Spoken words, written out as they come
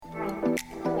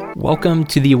Welcome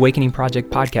to the Awakening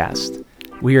Project podcast.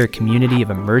 We are a community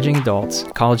of emerging adults,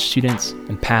 college students,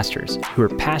 and pastors who are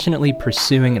passionately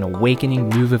pursuing an awakening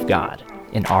move of God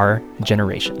in our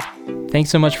generation.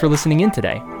 Thanks so much for listening in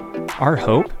today. Our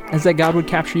hope is that God would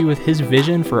capture you with His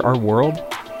vision for our world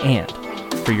and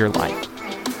for your life.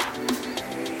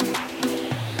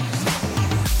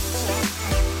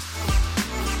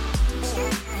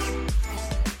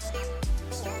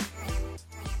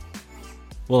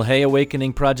 Well, hey,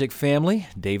 Awakening Project family,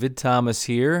 David Thomas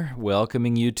here,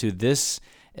 welcoming you to this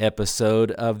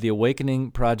episode of the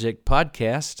Awakening Project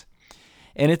podcast.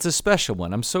 And it's a special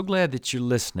one. I'm so glad that you're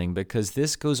listening because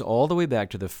this goes all the way back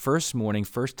to the first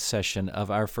session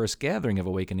of our first gathering of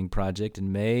Awakening Project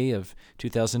in May of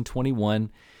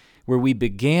 2021, where we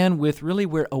began with really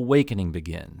where awakening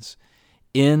begins,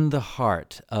 in the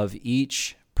heart of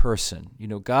each person. You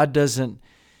know, God doesn't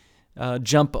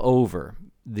jump over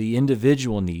the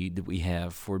individual need that we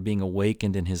have for being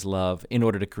awakened in His love in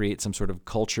order to create some sort of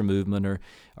culture movement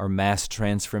or mass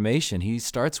transformation. He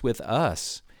starts with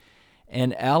us.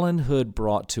 And Alan Hood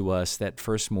brought to us that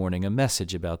first morning a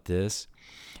message about this.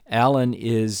 Alan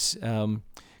is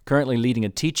currently leading a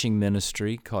teaching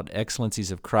ministry called Excellencies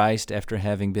of Christ after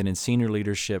having been in senior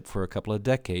leadership for a couple of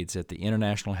decades at the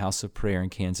International House of Prayer in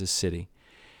Kansas City.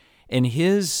 And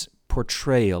his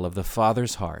portrayal of the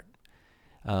Father's heart,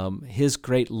 His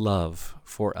great love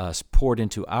for us poured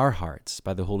into our hearts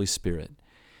by the Holy Spirit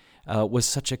was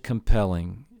such a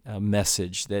compelling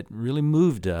message that really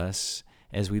moved us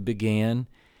as we began,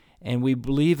 and we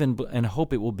believe and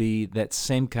hope it will be that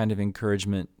same kind of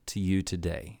encouragement to you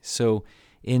today. So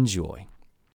enjoy.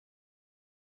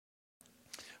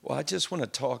 Well, I just want to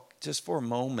talk just for a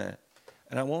moment,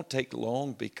 and I won't take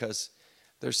long because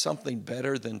there's something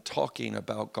better than talking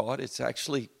about God. It's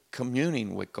actually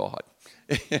communing with God.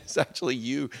 It's actually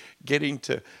you getting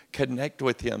to connect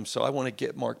with Him. So I want to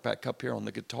get Mark back up here on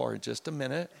the guitar in just a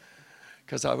minute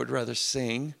because I would rather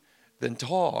sing than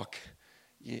talk,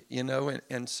 you know.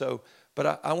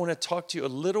 But I want to talk to you a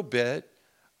little bit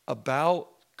about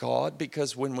God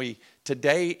because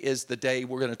today is the day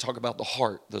we're going to talk about the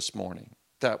heart this morning.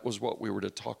 That was what we were to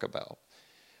talk about,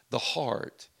 the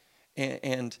heart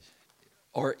and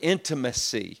or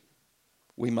intimacy.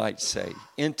 We might say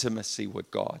intimacy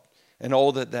with God and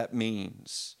all that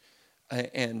means.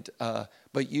 But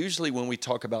usually when we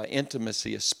talk about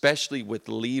intimacy, especially with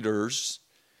leaders,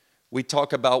 we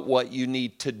talk about what you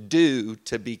need to do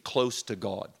to be close to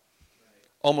God. Right.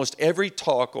 Almost every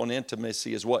talk on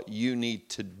intimacy is what you need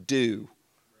to do.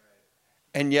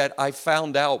 Right. And yet I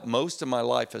found out most of my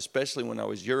life, especially when I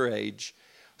was your age,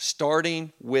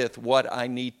 starting with what I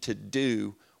need to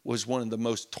do was one of the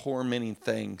most tormenting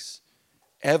things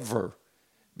ever,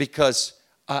 because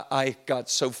I got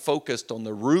so focused on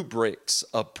the rubrics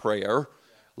of prayer,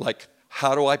 like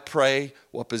how do I pray?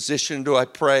 What position do I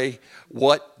pray?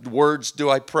 What words do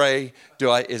I pray?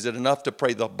 Is it enough to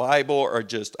pray the Bible or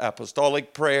just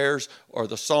apostolic prayers or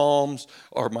the Psalms,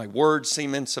 or my words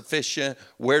seem insufficient?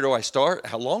 Where do I start?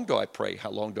 How long do I pray?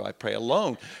 How long do I pray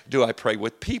alone? Do I pray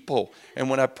with people? And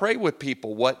when I pray with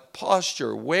people, what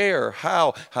posture, where,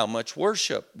 how much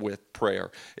worship with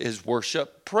prayer? Is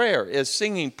worship prayer? Is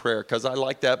singing prayer? Because I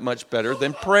like that much better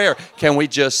than prayer. Can we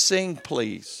just sing,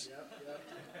 please?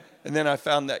 And then I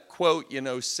found that quote,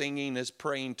 singing is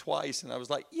praying twice. And I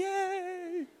was like,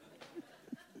 yay.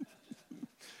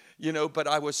 But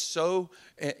I was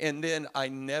and then I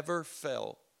never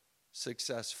felt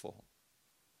successful.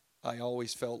 I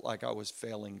always felt like I was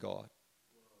failing God.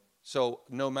 So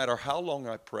no matter how long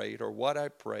I prayed or what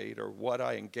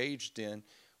I engaged in,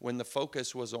 when the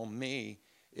focus was on me,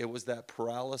 it was that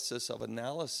paralysis of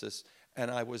analysis.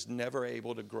 And I was never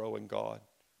able to grow in God.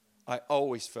 I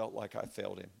always felt like I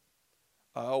failed Him.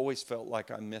 I always felt like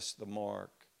I missed the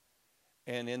mark.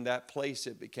 And in that place,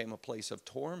 it became a place of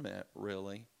torment,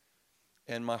 really.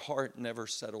 And my heart never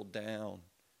settled down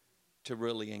to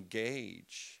really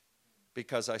engage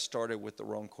because I started with the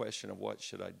wrong question of what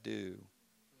should I do.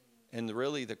 And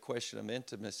really the question of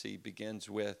intimacy begins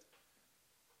with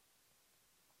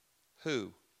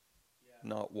who,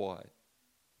 not what.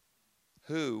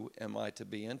 Who am I to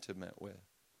be intimate with?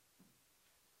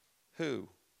 Who?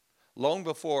 Long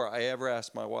before I ever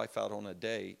asked my wife out on a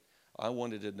date, I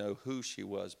wanted to know who she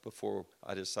was before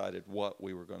I decided what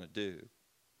we were going to do.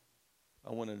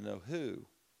 I wanted to know who.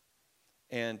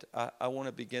 And I want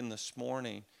to begin this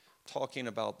morning talking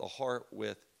about the heart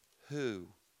with who.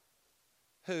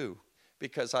 Who?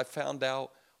 Because I found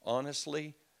out,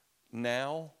 honestly,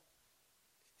 now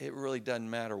it really doesn't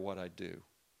matter what I do.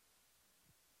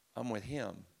 I'm with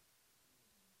Him.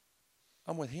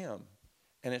 I'm with Him.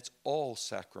 And it's all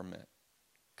sacrament.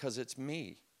 Because it's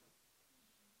me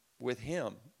with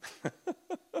him.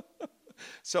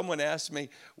 Someone asked me,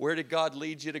 where did God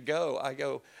lead you to go? I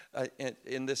go,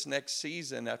 in this next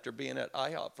season, after being at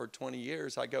IHOP for 20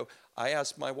 years, I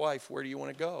asked my wife, where do you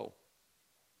want to go?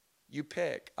 You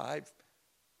pick. I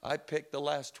picked the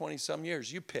last 20-some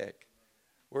years. You pick.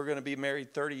 We're going to be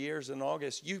married 30 years in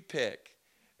August. You pick.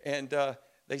 And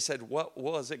they said, what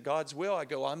was it God's will? I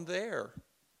go, I'm there.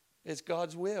 It's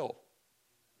God's will.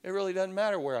 It really doesn't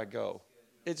matter where I go.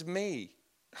 It's me.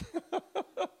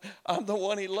 I'm the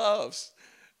one he loves.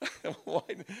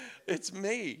 It's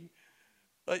me.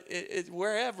 It's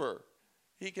wherever.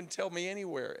 He can tell me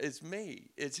anywhere. It's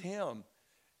me. It's him.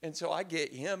 And so I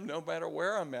get him no matter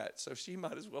where I'm at. So she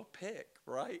might as well pick,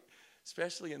 right?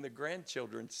 Especially in the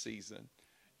grandchildren's season.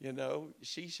 You know,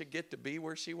 she should get to be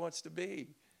where she wants to be.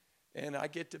 And I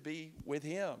get to be with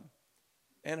him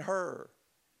and her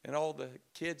and all the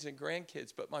kids and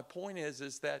grandkids. But my point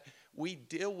is that we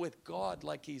deal with God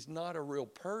like he's not a real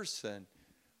person,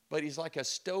 but he's like a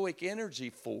stoic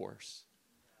energy force.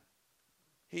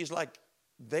 He's like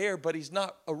there, but he's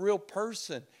not a real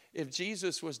person. If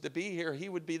Jesus was to be here, he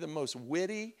would be the most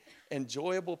witty,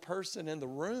 enjoyable person in the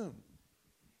room.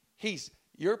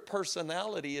 Your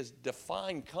personality is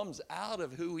defined, comes out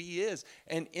of who he is.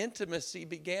 And intimacy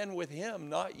began with him,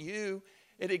 not you.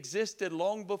 It existed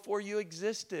long before you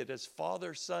existed as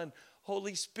Father, Son,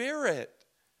 Holy Spirit.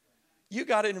 You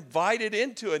got invited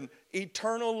into an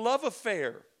eternal love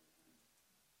affair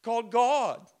called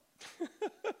God.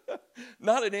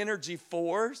 Not an energy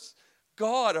force.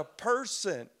 God, a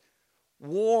person,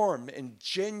 warm and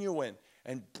genuine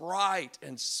and bright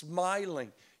and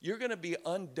smiling. You're going to be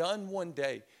undone one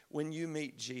day when you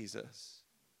meet Jesus,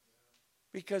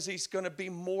 because he's going to be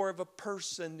more of a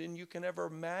person than you can ever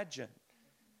imagine.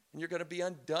 And you're going to be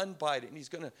undone by it. And he's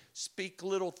going to speak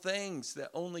little things that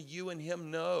only you and him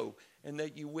know and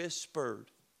that you whispered.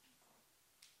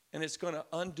 And it's going to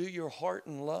undo your heart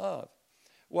in love.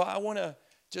 Well, I want to,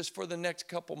 just for the next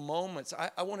couple moments,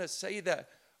 I want to say that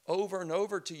over and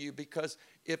over to you, because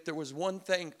if there was one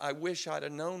thing I wish I'd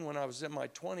have known when I was in my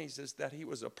 20s, is that he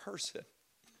was a person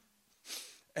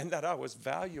and that I was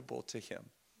valuable to him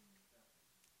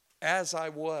as I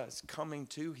was coming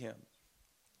to him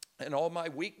in all my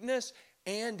weakness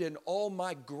and in all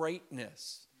my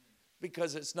greatness,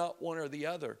 because it's not one or the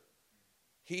other.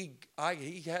 He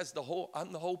has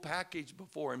I'm the whole package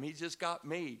before him. He just got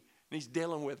me and he's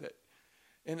dealing with it.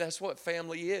 And that's what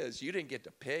family is. You didn't get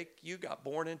to pick. You got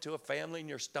born into a family and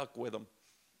you're stuck with them.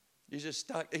 You're just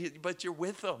stuck, but you're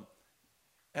with them.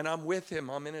 And I'm with him.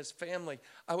 I'm in his family.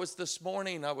 This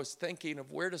morning, I was thinking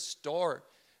of where to start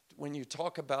when you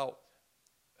talk about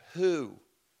who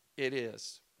it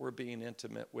is we're being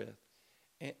intimate with.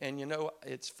 And you know,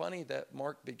 it's funny that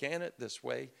Mark began it this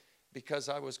way, because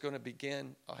I am going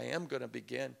to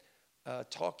begin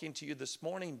talking to you this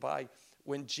morning by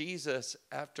when Jesus,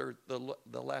 after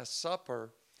the Last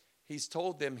Supper, he's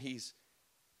told them he's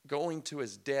going to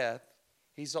his death.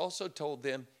 He's also told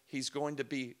them he's going to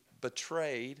be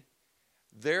betrayed.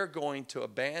 They're going to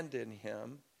abandon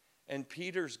him. And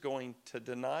Peter's going to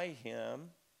deny him.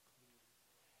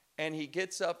 And he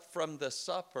gets up from the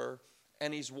supper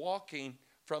and he's walking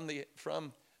from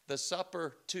the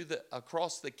supper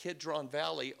across the Kidron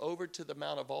Valley over to the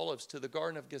Mount of Olives, to the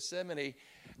Garden of Gethsemane.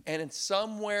 And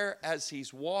somewhere as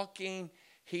he's walking,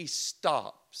 he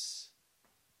stops.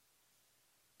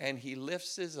 And he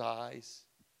lifts his eyes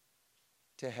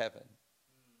to heaven.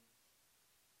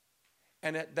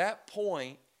 And at that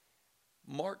point,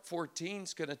 Mark 14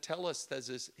 is going to tell us that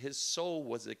his soul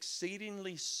was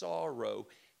exceedingly sorrow,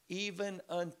 even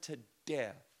unto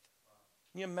death.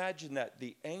 Can you imagine that?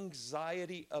 The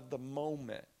anxiety of the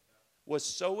moment was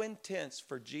so intense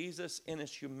for Jesus in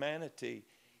his humanity.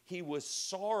 He was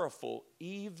sorrowful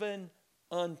even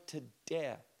unto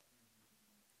death.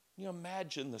 Can you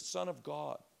imagine the Son of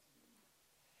God?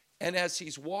 And as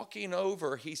he's walking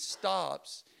over, he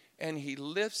stops and he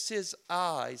lifts his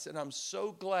eyes. And I'm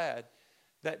so glad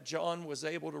that John was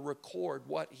able to record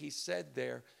what he said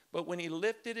there. But when he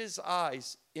lifted his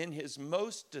eyes in his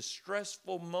most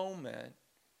distressful moment,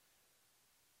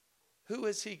 who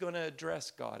is he going to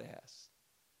address God as?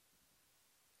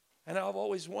 And I've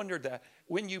always wondered that.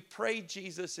 When you pray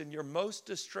Jesus in your most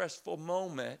distressful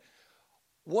moment,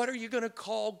 what are you going to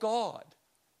call God?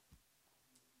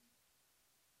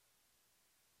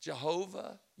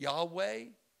 Jehovah? Yahweh?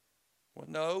 Well,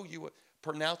 no, you would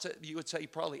pronounce it, you would say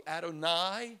probably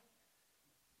Adonai.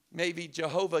 Maybe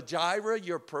Jehovah Jireh,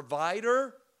 your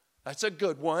provider. That's a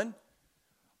good one.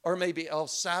 Or maybe El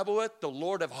Sabaoth, the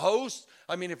Lord of hosts.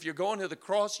 I mean, if you're going to the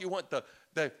cross, you want the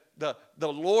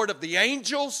Lord of the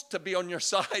angels to be on your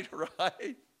side,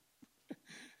 right?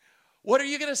 What are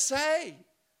you going to say?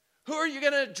 Who are you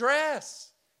going to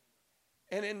address?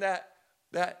 And in that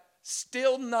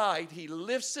still night, he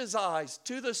lifts his eyes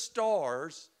to the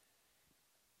stars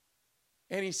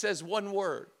and he says one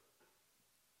word: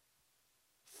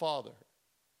 Father.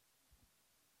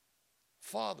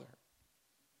 Father.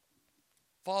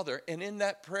 Father. And in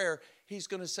that prayer, he's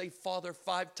going to say Father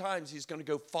 5 times. He's going to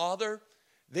go Father.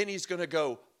 Then he's going to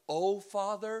go, Oh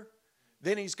Father.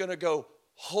 Then he's going to go,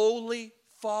 Holy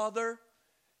Father.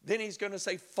 Then he's going to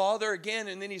say Father again.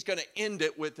 And then he's going to end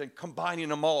it with combining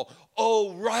them all.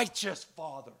 Oh righteous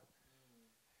Father.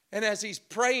 And as he's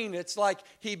praying, it's like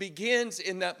he begins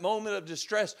in that moment of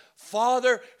distress,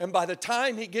 Father. And by the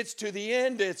time he gets to the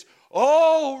end, it's,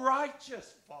 Oh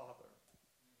righteous Father.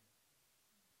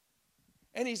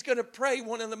 And he's going to pray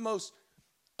one of the most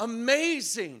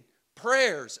amazing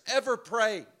prayers ever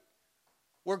prayed,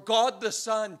 where God the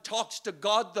Son talks to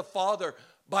God the Father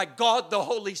by God the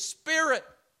Holy Spirit.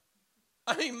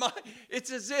 I mean, it's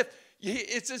as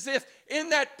if in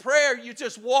that prayer you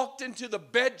just walked into the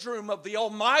bedroom of the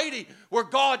Almighty, where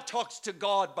God talks to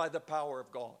God by the power of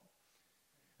God.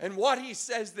 And what he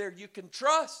says there, you can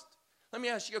trust. Let me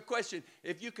ask you a question.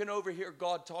 If you can overhear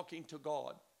God talking to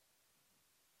God,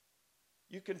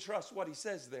 you can trust what he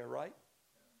says there, right?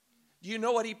 Do you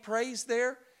know what he prays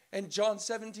there? In John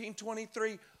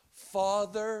 17:23,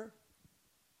 Father,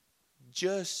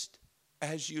 just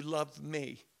as you love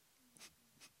me,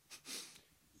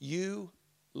 you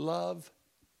love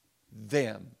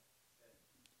them.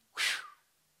 Whew.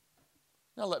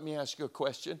 Now let me ask you a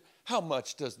question. How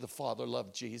much does the Father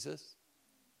love Jesus?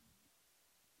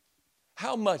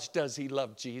 How much does he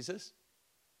love Jesus?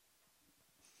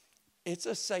 It's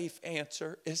a safe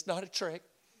answer. It's not a trick.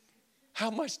 How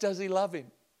much does he love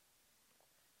him?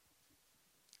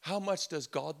 How much does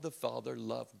God the Father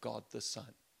love God the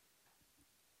Son?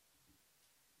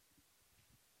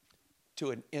 To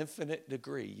an infinite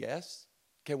degree, yes?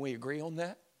 Can we agree on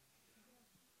that?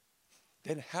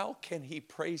 Then how can he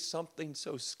pray something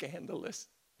so scandalous?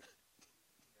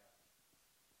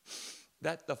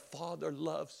 That the Father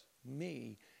loves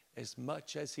me as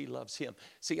much as he loves him.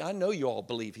 See, I know you all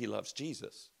believe he loves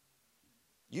Jesus.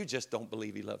 You just don't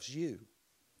believe he loves you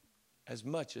as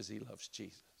much as he loves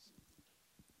Jesus.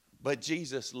 But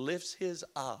Jesus lifts his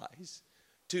eyes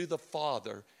to the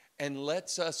Father and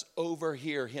lets us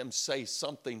overhear him say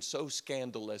something so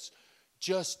scandalous.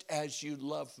 Just as you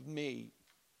love me,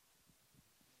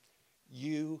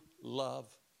 you love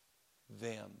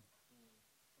them.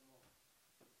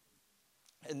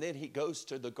 And then he goes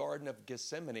to the Garden of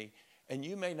Gethsemane. And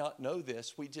you may not know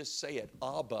this. We just say it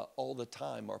Abba all the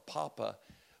time, or Papa.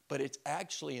 But it's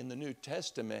actually in the New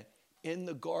Testament, in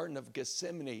the Garden of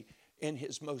Gethsemane, in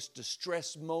his most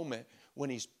distressed moment,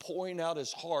 when he's pouring out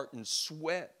his heart and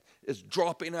sweat is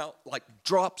dropping out like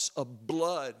drops of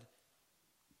blood,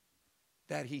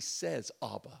 that he says,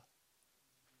 Abba,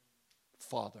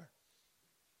 Father.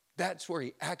 That's where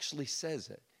he actually says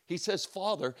it. He says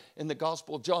Father in the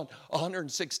Gospel of John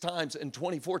 106 times, and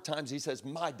 24 times he says,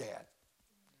 my dad.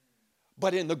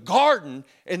 But in the garden,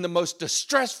 in the most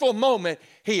distressful moment,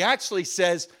 he actually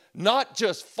says, not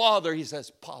just Father, he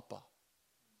says, Papa,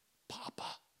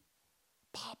 Papa,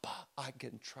 Papa, I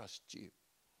can trust you.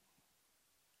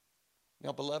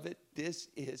 Now, beloved, this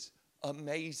is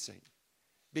amazing,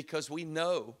 because we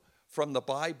know from the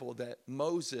Bible that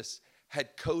Moses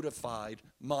had codified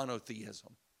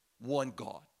monotheism, one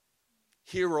God.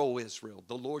 Hear, O Israel,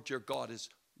 the Lord your God is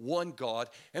one God.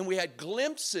 And we had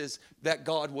glimpses that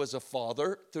God was a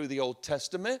father through the Old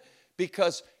Testament,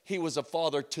 because he was a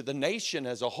father to the nation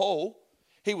as a whole.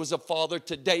 He was a father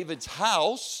to David's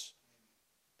house.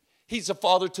 He's a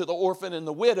father to the orphan and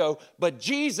the widow. But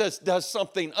Jesus does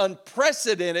something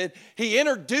unprecedented. He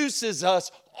introduces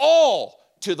us all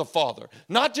to the Father.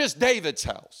 Not just David's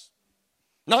house.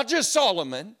 Not just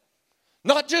Solomon.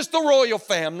 Not just the royal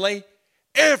family.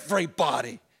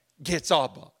 Everybody gets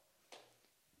Abba.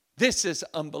 This is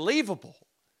unbelievable.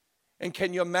 And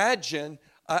can you imagine?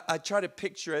 I try to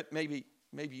picture it. Maybe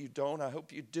you don't. I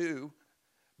hope you do.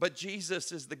 But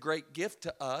Jesus is the great gift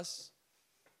to us.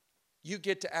 You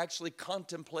get to actually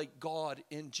contemplate God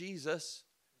in Jesus.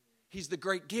 He's the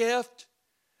great gift.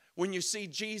 When you see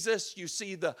Jesus, you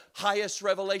see the highest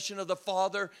revelation of the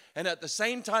Father. And at the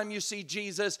same time you see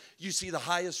Jesus, you see the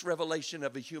highest revelation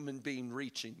of a human being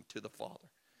reaching to the Father.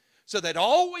 So that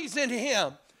always in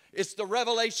him, it's the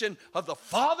revelation of the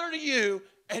Father to you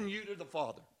and you to the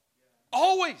Father.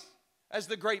 Always as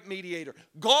the great mediator.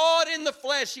 God in the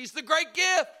flesh, he's the great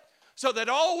gift. So that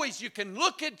always you can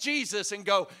look at Jesus and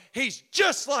go, He's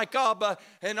just like Abba.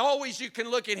 And always you can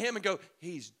look at Him and go,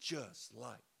 He's just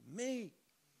like me.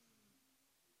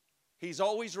 He's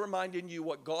always reminding you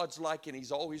what God's like, and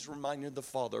He's always reminding the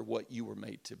Father what you were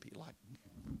made to be like.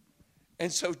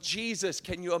 And so Jesus,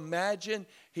 can you imagine?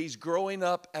 He's growing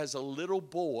up as a little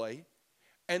boy.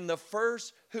 And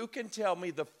who can tell me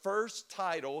the first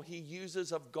title he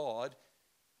uses of God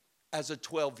as a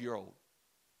 12-year-old?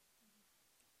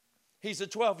 He's a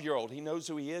 12-year-old. He knows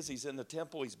who he is. He's in the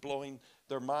temple. He's blowing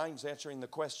their minds, answering the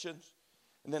questions.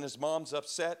 And then his mom's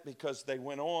upset because they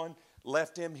went on,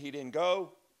 left him. He didn't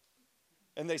go.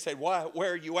 And they said, "Why?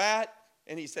 Where are you at?"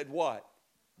 And he said, "What?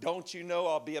 Don't you know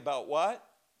I'll be about what?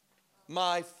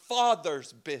 My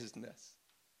Father's business."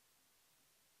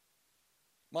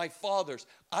 My Father's.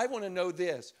 I want to know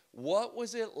this. What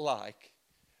was it like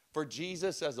for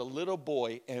Jesus as a little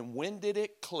boy, and when did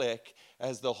it click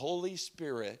as the Holy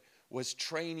Spirit was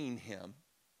training him?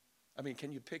 I mean,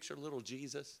 can you picture little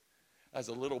Jesus as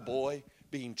a little boy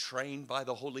being trained by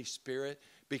the Holy Spirit?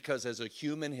 Because as a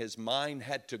human, his mind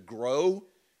had to grow,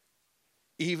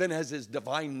 even as his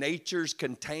divine nature's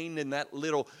contained in that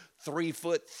little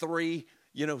 3'3",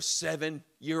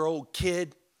 7-year-old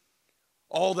kid.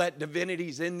 All that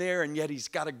divinity's in there, and yet he's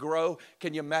got to grow.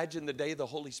 Can you imagine the day the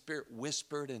Holy Spirit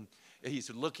whispered, and he's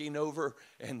looking over,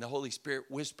 and the Holy Spirit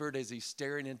whispered as he's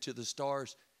staring into the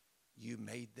stars, "You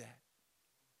made that."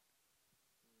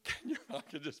 I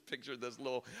can just picture this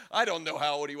little, I don't know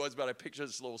how old he was, but I picture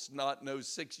this little snot-nosed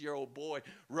 6-year-old boy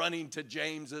running to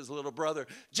James, his little brother.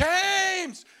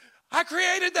 "James, I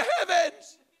created the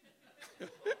heavens."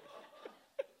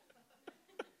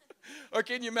 Or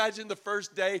can you imagine the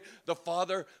first day the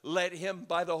Father let him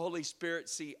by the Holy Spirit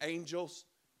see angels?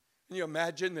 Can you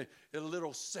imagine the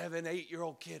little 7,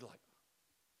 8-year-old kid like,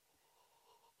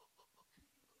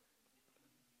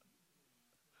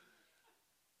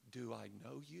 "Do I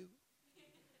know you?"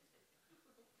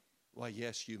 "Why,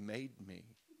 yes, you made me."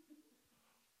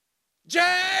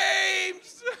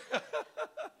 "James,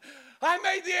 I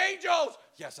made the angels."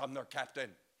 "Yes, I'm their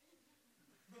captain."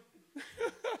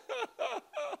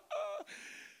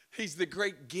 He's the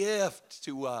great gift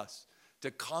to us to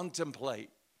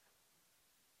contemplate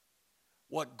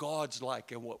what God's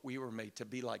like and what we were made to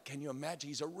be like. Can you imagine?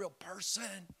 He's a real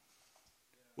person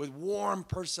with warm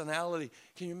personality.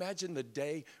 Can you imagine the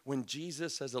day when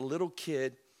Jesus, as a little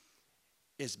kid,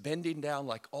 is bending down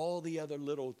like all the other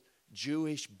little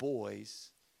Jewish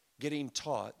boys getting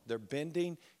taught? They're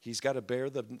bending. He's got to bare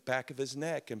the back of his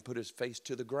neck and put his face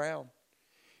to the ground.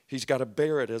 He's got to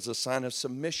bear it as a sign of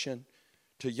submission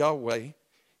to Yahweh.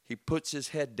 He puts his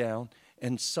head down,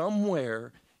 and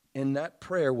somewhere in that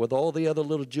prayer with all the other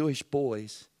little Jewish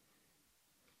boys,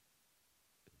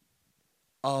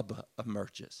 Abba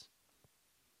emerges.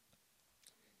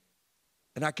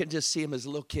 And I can just see him as a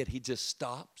little kid. He just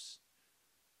stops,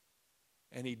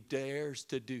 and he dares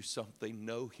to do something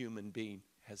no human being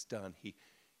has done. He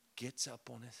gets up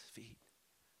on his feet.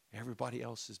 Everybody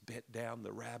else is bent down.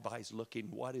 The rabbi's looking,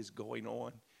 what is going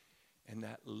on? And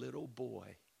that little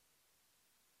boy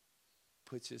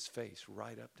puts his face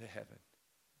right up to heaven,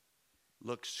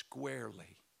 looks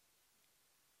squarely.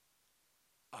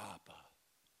 Abba.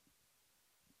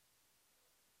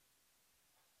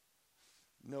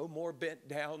 No more bent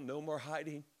down, no more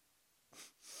hiding,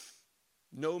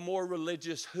 no more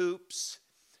religious hoops.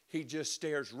 He just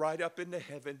stares right up into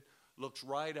heaven, looks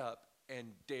right up,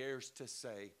 and dares to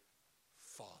say,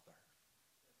 Father.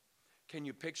 Can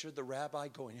you picture the rabbi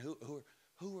going,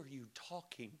 who are you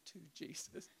talking to,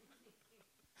 Jesus?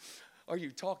 Are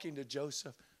you talking to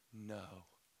Joseph? No.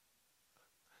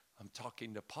 I'm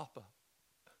talking to Papa.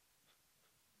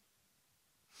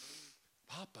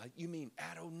 Papa, you mean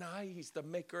Adonai? He's the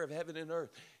maker of heaven and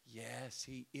earth. Yes,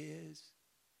 he is.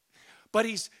 But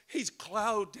he's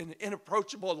clouded in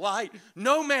inapproachable light.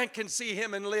 No man can see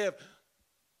him and live.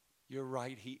 You're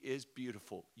right, he is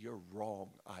beautiful. You're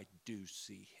wrong. I do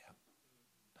see him.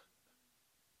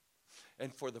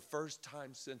 And for the first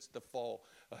time since the fall,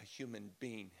 a human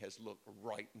being has looked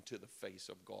right into the face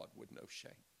of God with no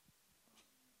shame.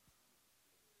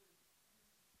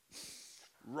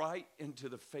 Right into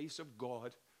the face of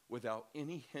God without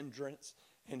any hindrance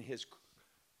in his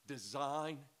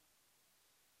design.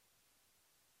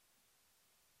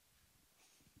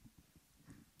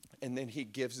 And then he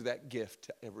gives that gift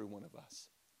to every one of us.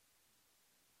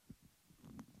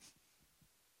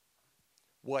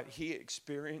 What he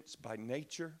experienced by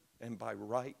nature and by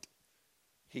right,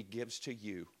 he gives to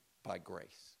you by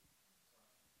grace.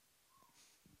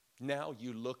 Now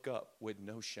you look up with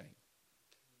no shame.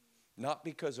 Not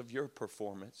because of your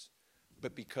performance,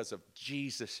 but because of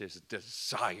Jesus'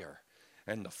 desire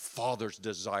and the Father's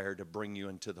desire to bring you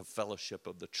into the fellowship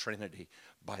of the Trinity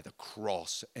by the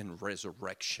cross and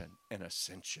resurrection and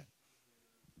ascension.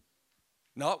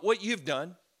 Not what you've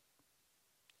done.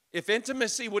 If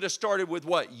intimacy would have started with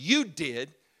what you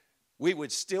did, we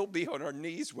would still be on our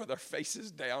knees with our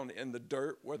faces down in the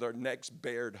dirt, with our necks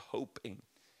bared, hoping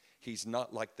he's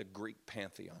not like the Greek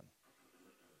pantheon.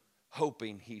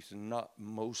 Hoping he's not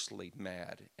mostly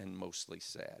mad and mostly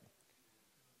sad.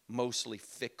 Mostly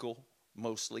fickle,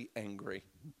 mostly angry.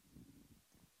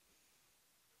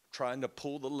 Trying to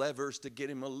pull the levers to get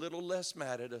him a little less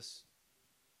mad at us.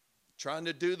 Trying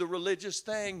to do the religious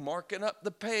thing, marking up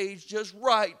the page just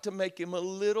right to make him a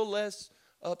little less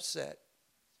upset.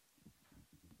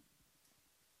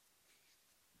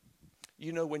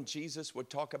 You know, when Jesus would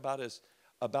talk about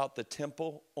the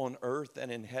temple on earth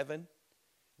and in heaven,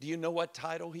 do you know what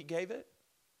title he gave it?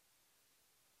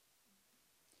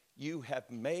 You have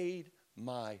made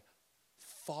my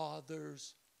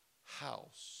Father's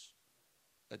house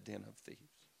a den of thieves.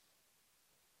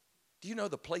 Do you know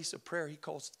the place of prayer he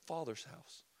calls Father's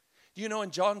house? Do you know in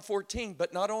John 14,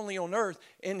 but not only on earth,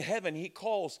 in heaven, he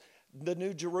calls the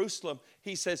New Jerusalem.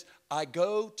 He says, I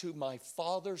go to my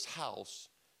Father's house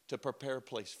to prepare a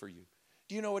place for you.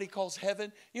 Do you know what he calls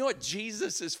heaven? You know what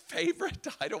Jesus' favorite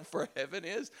title for heaven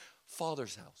is?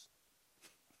 Father's house.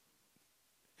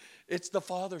 It's the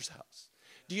Father's house.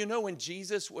 Do you know when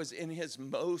Jesus was in his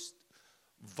most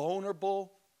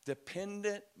vulnerable,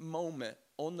 dependent moment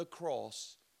on the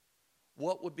cross,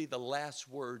 what would be the last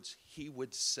words he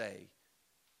would say?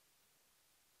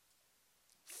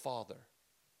 Father,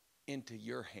 into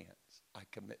your hands I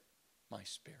commit my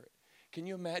spirit. Can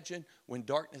you imagine when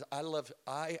darkness,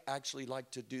 I actually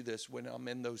like to do this when I'm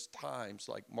in those times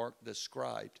like Mark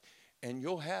described. And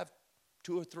you'll have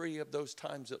 2 or 3 of those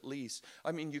times at least.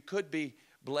 I mean, you could be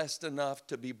blessed enough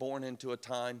to be born into a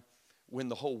time when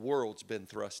the whole world's been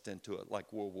thrust into it,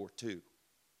 like World War II.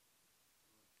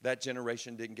 That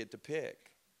generation didn't get to pick.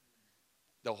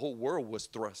 The whole world was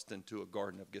thrust into a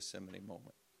Garden of Gethsemane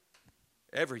moment.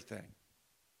 Everything.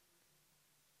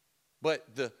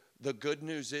 But the good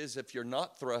news is if you're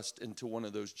not thrust into one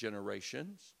of those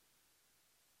generations,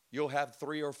 you'll have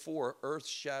 3 or 4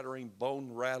 earth-shattering,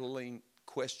 bone-rattling,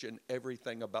 question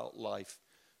everything about life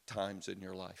times in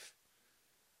your life.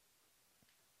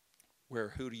 Where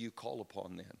who do you call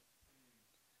upon then?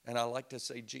 And I like to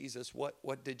say, Jesus,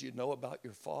 what did you know about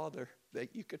your Father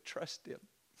that you could trust him?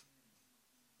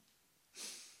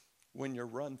 When you're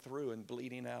run through and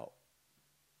bleeding out.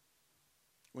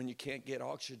 When you can't get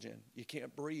oxygen, you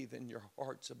can't breathe and your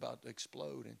heart's about to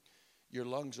explode and your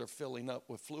lungs are filling up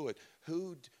with fluid.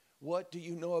 What do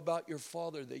you know about your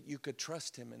Father that you could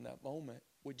trust him in that moment?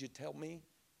 Would you tell me?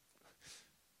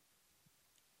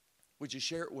 Would you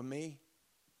share it with me?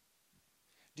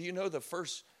 Do you know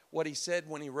what he said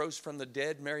when he rose from the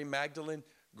dead? Mary Magdalene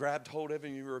grabbed hold of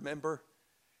him, you remember?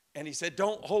 And he said,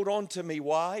 don't hold on to me.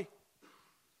 Why?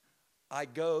 I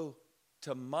go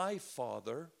to my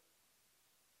Father.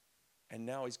 And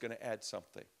now he's going to add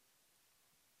something.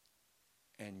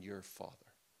 And your Father.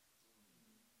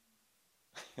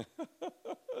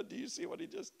 Do you see what he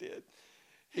just did?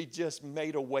 He just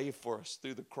made a way for us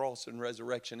through the cross and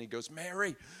resurrection. He goes,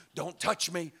 Mary, don't touch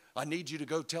me. I need you to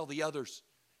go tell the others.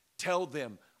 Tell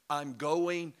them I'm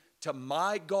going to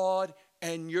my God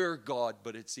and your God.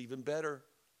 But it's even better.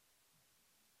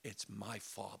 It's my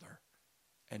Father.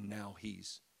 And now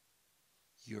he's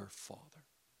your Father.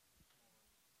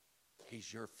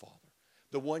 He's your Father.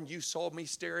 The one you saw me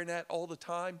staring at all the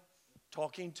time,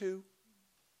 talking to,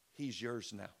 he's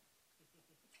yours now.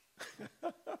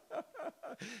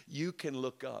 You can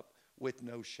look up with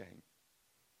no shame.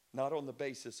 Not on the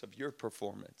basis of your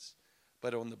performance,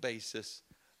 but on the basis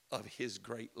of his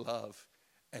great love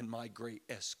and my great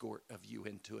escort of you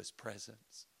into his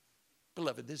presence.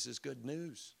 Beloved, this is good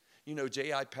news. You know,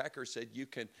 J.I. Packer said you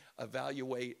can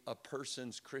evaluate a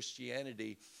person's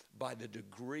Christianity by the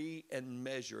degree and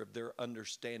measure of their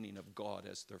understanding of God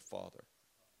as their Father.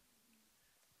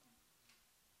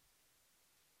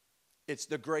 It's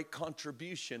the great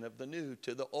contribution of the new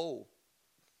to the old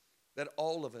that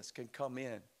all of us can come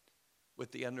in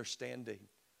with the understanding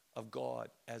of God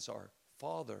as our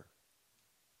Father.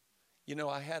 You know,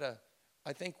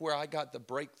 I think where I got the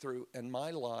breakthrough in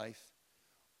my life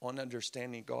on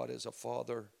understanding God as a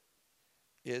Father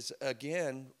is,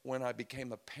 again, when I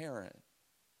became a parent.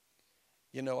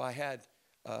 You know, I had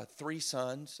 3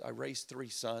 sons. I raised 3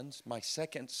 sons. My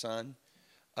second son,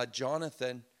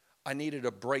 Jonathan, I needed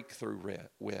a breakthrough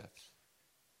with.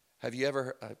 Have you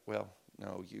ever,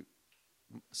 no,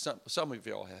 some of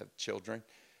y'all have children,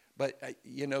 But,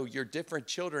 your different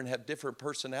children have different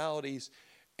personalities,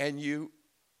 and you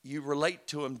relate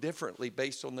to them differently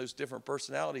based on those different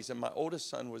personalities. And my oldest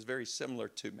son was very similar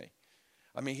to me.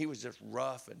 I mean, he was just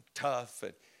rough and tough,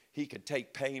 and he could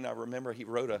take pain. I remember he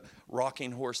rode a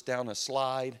rocking horse down a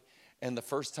slide, and the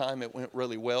first time it went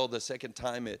really well. The second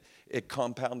time it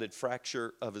compounded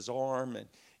fracture of his arm, and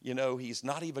he's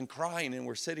not even crying, and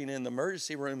we're sitting in the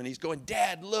emergency room, and he's going,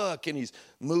 "Dad, look," and he's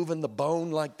moving the bone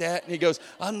like that, and he goes,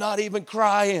 "I'm not even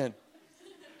crying."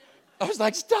 I was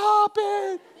like, "Stop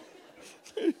it."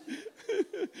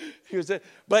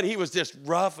 But he was just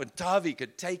rough and tough. He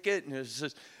could take it, and it was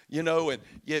just, and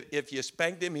if you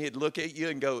spanked him, he'd look at you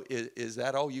and go, is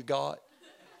that all you got?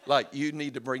 Like, you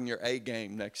need to bring your A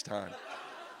game next time,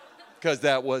 because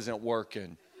that wasn't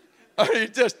working. I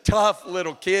mean, just tough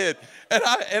little kid. And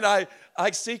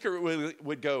I secretly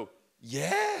would go,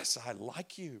 "Yes, I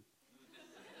like you.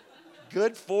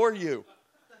 Good for you."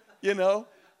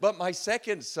 But my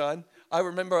second son, I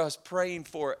remember I was praying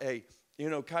for a,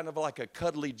 kind of like a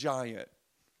cuddly giant.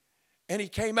 And he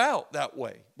came out that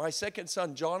way. My second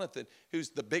son, Jonathan, who's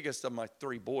the biggest of my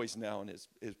three boys now and is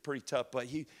pretty tough, but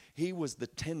he was the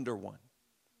tender one.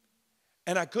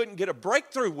 And I couldn't get a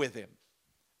breakthrough with him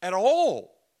at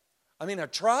all. I mean, I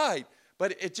tried,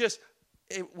 but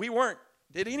we weren't.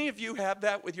 Did any of you have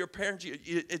that with your parents?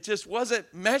 It just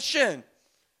wasn't meshing.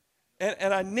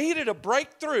 And I needed a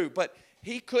breakthrough, but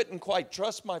he couldn't quite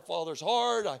trust my father's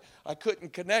heart. I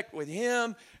couldn't connect with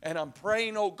him. And I'm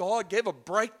praying, "Oh, God, give a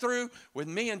breakthrough with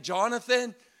me and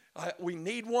Jonathan. We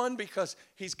need one, because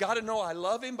he's got to know I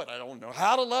love him, but I don't know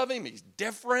how to love him. He's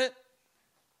different."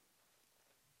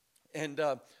 And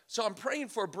so I'm praying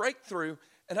for a breakthrough.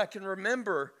 And I can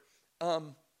remember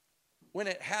when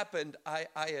it happened,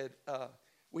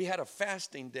 we had a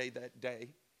fasting day that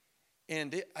day.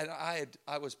 And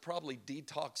I was probably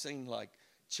detoxing like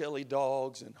chili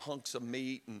dogs and hunks of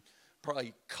meat and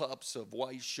probably cups of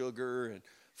white sugar and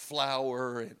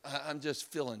flour. And I'm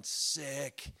just feeling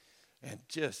sick and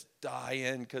just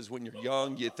dying, because when you're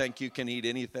young, you think you can eat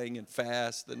anything and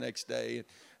fast the next day.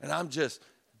 And I'm just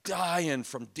dying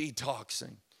from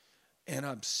detoxing. And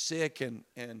I'm sick, and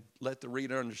let the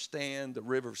reader understand, the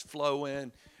river's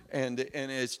flowing, and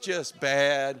it's just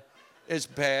bad. It's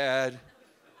bad.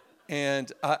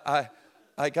 And I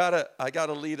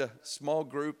gotta lead a small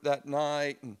group that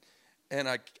night, and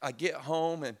I get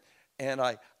home, and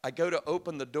I go to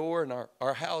open the door in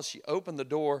our house. You open the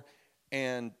door,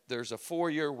 and there's a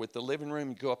foyer with the living room.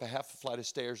 You go up a half a flight of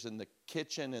stairs, and the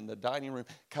kitchen and the dining room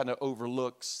kind of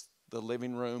overlooks the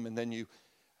living room. And then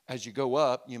as you go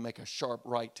up, you make a sharp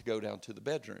right to go down to the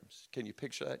bedrooms. Can you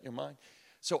picture that in your mind?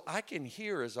 So I can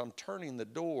hear, as I'm turning the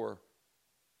door,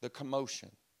 the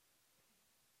commotion.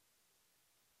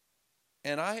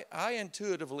 And I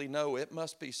intuitively know it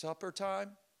must be supper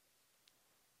time,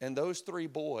 and those three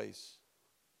boys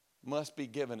must be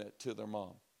giving it to their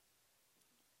mom.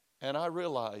 And I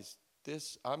realized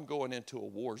I'm going into a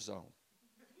war zone,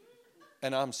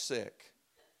 and I'm sick.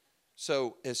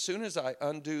 So as soon as I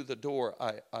undo the door,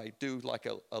 I do like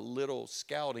a little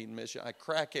scouting mission. I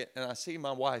crack it, and I see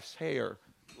my wife's hair,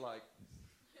 like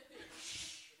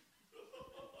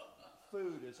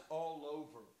food is all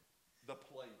over the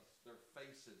place. Their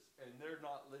faces, and they're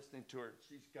not listening to her.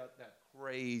 She's got that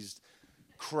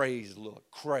crazed look.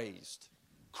 Crazed.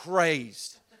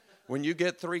 When you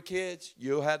get three kids,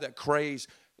 you'll have that craze.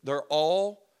 They're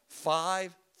all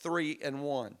 5, 3, and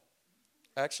 1.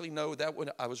 Actually, no, that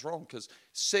one I was wrong, because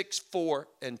 6, 4,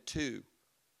 and 2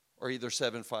 are either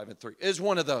 7, 5, and 3. Is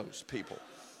one of those people.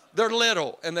 They're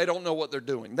little, and they don't know what they're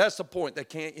doing. That's the point. They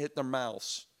can't hit their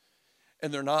mouths,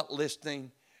 and they're not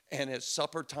listening, and it's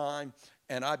supper time.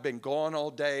 And I've been gone all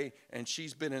day, and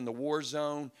she's been in the war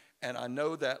zone, and I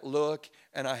know that look,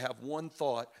 and I have one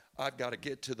thought: I've got to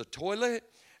get to the toilet,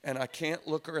 and I can't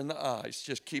look her in the eyes.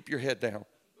 Just keep your head down.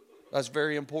 That's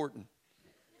very important.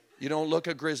 You don't look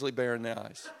a grizzly bear in the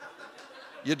eyes.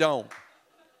 You don't.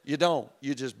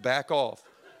 You just back off.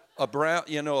 A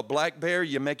black bear,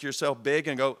 you make yourself big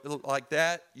and go like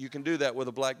that. You can do that with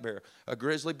a black bear. A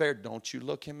grizzly bear, don't you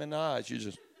look him in the eyes. You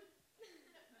just...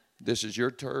 This is your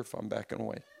turf. I'm backing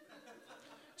away.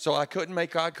 So I couldn't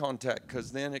make eye contact,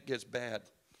 because then it gets bad.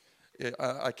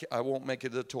 I won't make it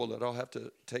to the toilet. I'll have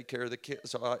to take care of the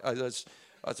kids. So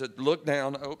I said, look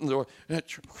down. I opened the door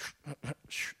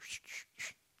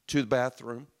to the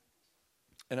bathroom.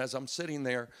 And as I'm sitting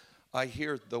there, I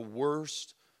hear the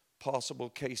worst possible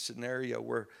case scenario,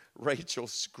 where Rachel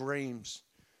screams.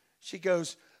 She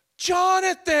goes,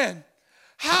 "Jonathan,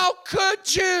 how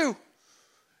could you?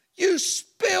 You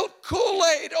spilled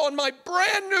Kool-Aid on my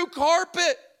brand new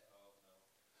carpet.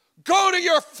 Go to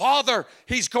your father.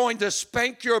 He's going to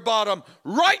spank your bottom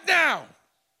right now.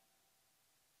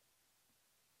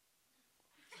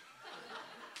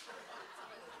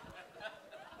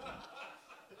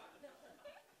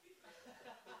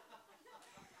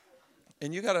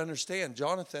 And you got to understand,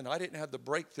 Jonathan, I didn't have the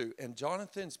breakthrough. And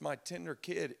Jonathan's my tender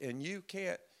kid, and you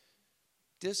can't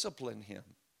discipline him.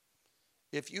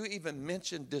 If you even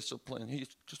mention discipline, he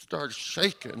just starts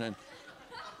shaking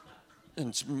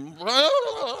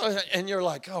and you're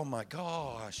like, oh my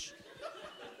gosh.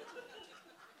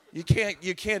 You can't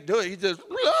do it. He just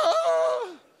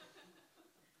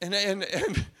and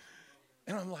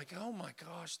I'm like, oh my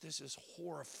gosh, this is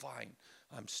horrifying.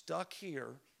 I'm stuck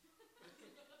here.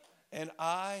 And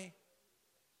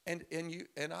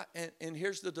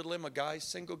here's the dilemma, guys,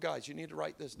 single guys, you need to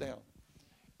write this down.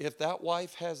 If that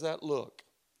wife has that look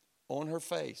on her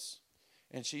face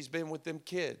and she's been with them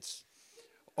kids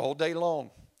all day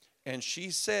long and she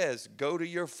says, go to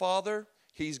your father,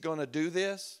 he's going to do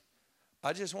this,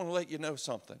 I just want to let you know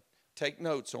something. Take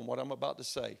notes on what I'm about to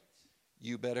say.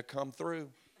 You better come through.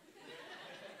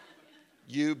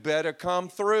 You better come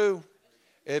through.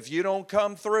 If you don't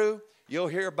come through, you'll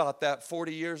hear about that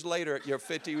 40 years later at your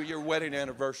 50-year wedding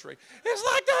anniversary. It's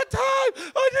like that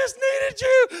time I just needed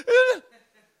you.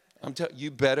 I'm telling you,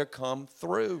 you better come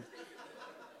through.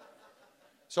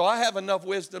 So I have enough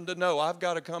wisdom to know I've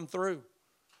got to come through.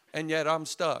 And yet I'm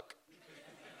stuck.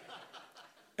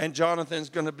 And Jonathan's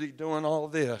going to be doing all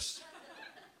this.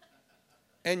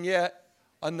 And yet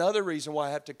another reason why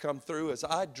I have to come through is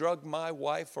I drug my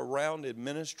wife around in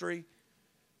ministry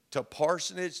to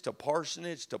parsonage, to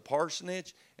parsonage, to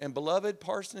parsonage. And beloved,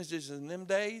 parsonages in them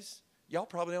days, y'all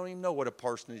probably don't even know what a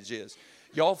parsonage is.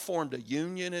 Y'all formed a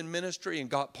union in ministry and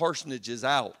got parsonages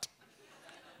out.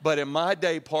 But in my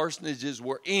day, parsonages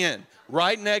were in,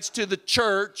 right next to the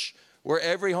church where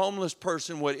every homeless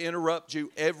person would interrupt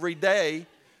you every day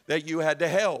that you had to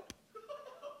help.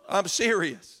 I'm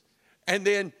serious. And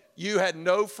then you had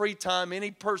no free time.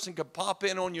 Any person could pop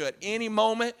in on you at any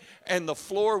moment, and the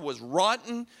floor was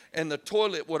rotten, and the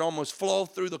toilet would almost flow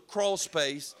through the crawl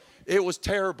space. It was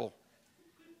terrible.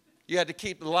 You had to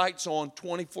keep the lights on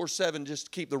 24/7 just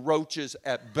to keep the roaches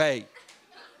at bay.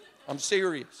 I'm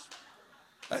serious.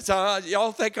 That's how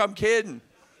y'all think I'm kidding.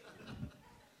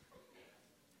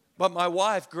 But my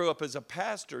wife grew up as a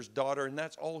pastor's daughter, and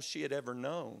that's all she had ever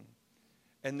known.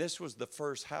 And this was the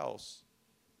first house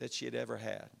that she had ever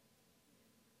had.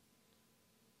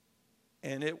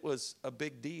 And it was a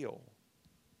big deal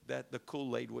that the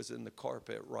Kool-Aid was in the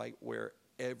carpet right where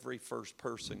every first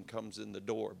person comes in the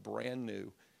door, brand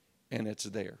new, and it's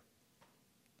there.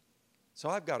 So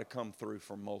I've got to come through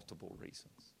for multiple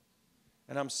reasons.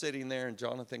 And I'm sitting there, and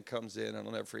Jonathan comes in, and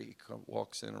I'll never forget, he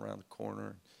walks in around the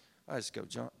corner. I just go,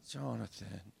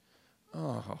 Jonathan,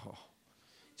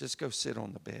 just go sit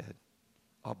on the bed.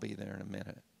 I'll be there in a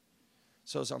minute.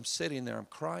 So as I'm sitting there, I'm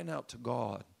crying out to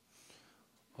God.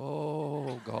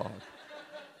 Oh, God.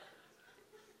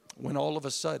 When all of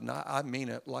a sudden, I mean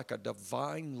it, like a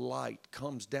divine light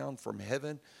comes down from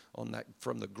heaven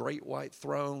from the great white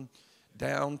throne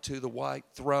down to the white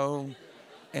throne,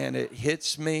 and it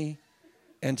hits me,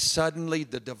 and suddenly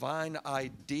the divine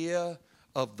idea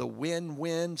of the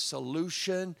win-win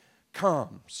solution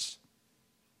comes.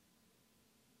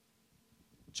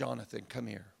 Jonathan, come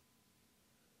here.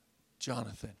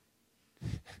 Jonathan,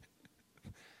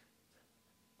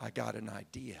 I got an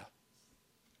idea.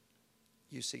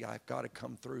 You see, I've got to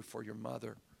come through for your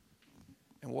mother.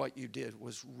 And what you did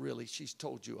was really, she's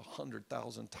told you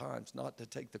 100,000 times not to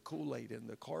take the Kool-Aid in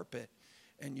the carpet.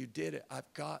 And you did it.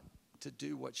 I've got to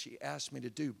do what she asked me to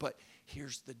do. But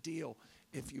here's the deal.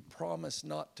 If you promise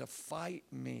not to fight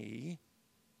me,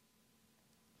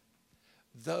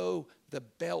 though the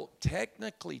belt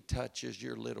technically touches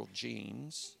your little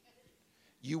jeans,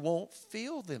 you won't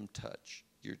feel them touch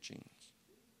your jeans.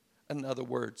 In other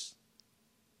words,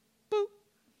 boop,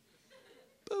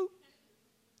 boop.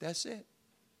 That's it.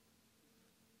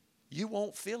 You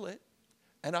won't feel it,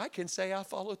 and I can say I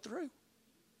followed through.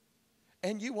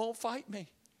 And you won't fight me.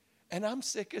 And I'm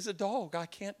sick as a dog. I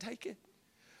can't take it.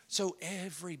 So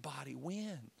everybody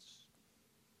wins,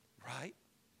 right?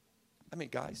 I mean,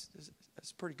 guys,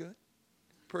 that's pretty good.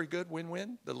 Pretty good,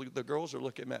 win-win. The girls are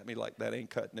looking at me like that ain't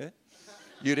cutting it.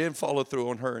 You didn't follow through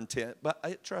on her intent,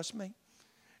 but trust me.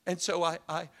 And so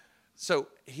so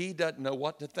he doesn't know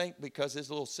what to think because his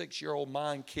little 6-year-old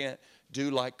mind can't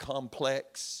do like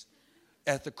complex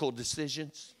ethical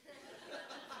decisions.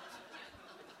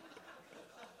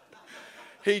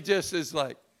 He just is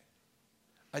like,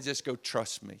 I just go,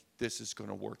 trust me, this is going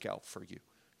to work out for you.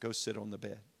 Go sit on the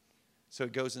bed. So he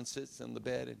goes and sits on the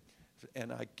bed, and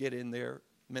And I get in there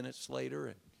minutes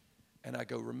later, and I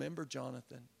go, remember,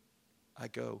 Jonathan? I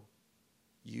go,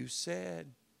 you said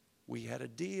we had a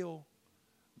deal.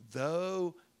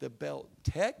 Though the belt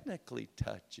technically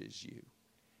touches you,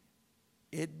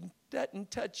 it doesn't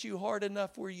touch you hard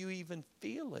enough where you even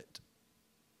feel it.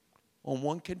 On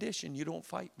one condition, you don't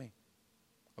fight me.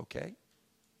 Okay?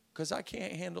 Because I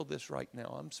can't handle this right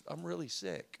now. I'm really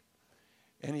sick.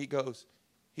 And he goes,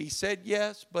 he said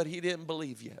yes, but he didn't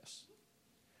believe yes.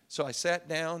 So I sat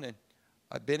down and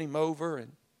I bent him over,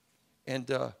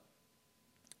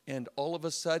 and all of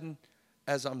a sudden,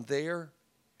 as I'm there,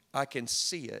 I can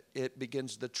see it. It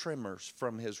begins the tremors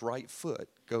from his right foot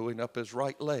going up his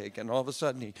right leg. And all of a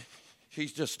sudden, he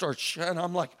just starts shouting.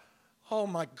 I'm like, oh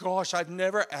my gosh, I've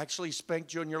never actually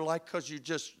spanked you in your life, because you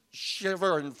just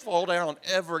shiver and fall down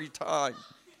every time.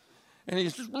 And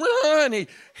he's just, and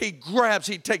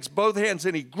he takes both hands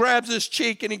and he grabs his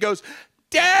cheek and he goes,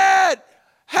 Dad,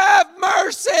 have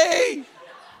mercy.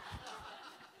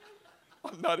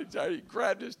 I'm not exaggerating. He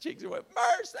grabbed his cheeks and went,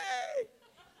 mercy.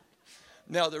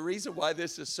 Now, the reason why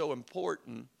this is so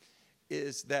important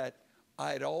is that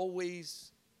I'd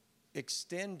always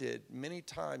extended many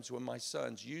times when my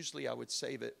sons, usually I would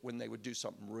save it when they would do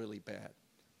something really bad.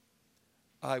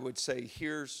 I would say,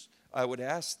 I would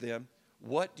ask them,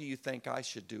 what do you think I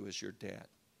should do as your dad?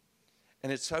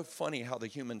 And it's so funny how the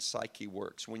human psyche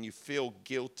works. When you feel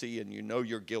guilty and you know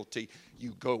you're guilty,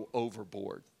 you go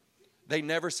overboard. They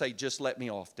never say, just let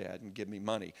me off, Dad, and give me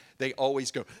money. They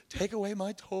always go, take away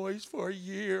my toys for a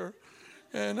year,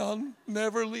 and I'll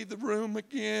never leave the room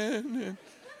again, and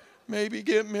maybe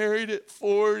get married at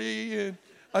 40. And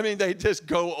I mean, they just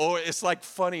go, oh, it's like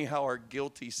funny how our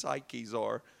guilty psyches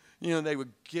are. You know, they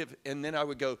would give, and then I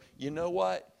would go, you know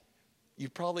what? You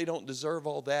probably don't deserve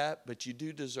all that, but you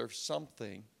do deserve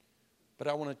something. But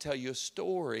I want to tell you a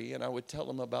story, and I would tell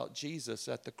them about Jesus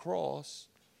at the cross,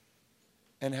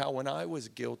 and how when I was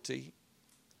guilty,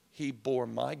 he bore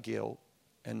my guilt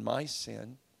and my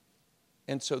sin.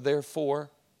 And so therefore,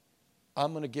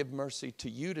 I'm going to give mercy to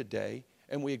you today.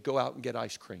 And we'd go out and get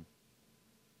ice cream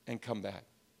and come back.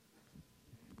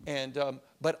 And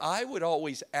but I would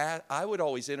always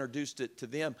introduce it to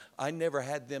them. I never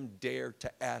had them dare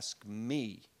to ask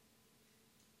me.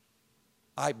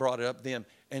 I brought it up them.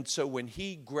 And so when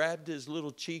he grabbed his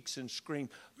little cheeks and screamed,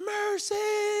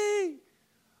 mercy,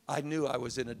 I knew I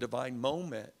was in a divine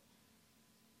moment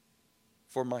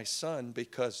for my son,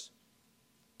 because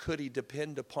could he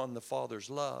depend upon the Father's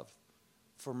love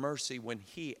for mercy when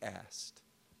he asked?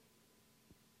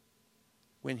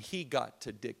 When he got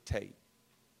to dictate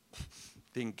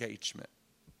the engagement.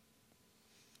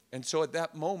 And so at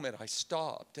that moment I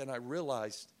stopped and I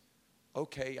realized,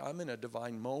 okay, I'm in a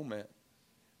divine moment.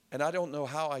 And I don't know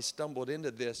how I stumbled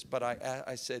into this, but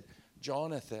I said,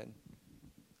 Jonathan,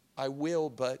 I will,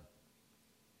 but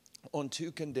on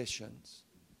two conditions.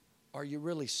 Are you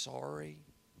really sorry?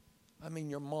 I mean,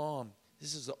 your mom,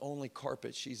 this is the only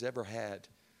carpet she's ever had.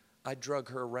 I drug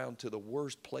her around to the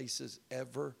worst places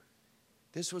ever.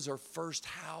 This was her first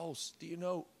house. Do you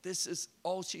know, this is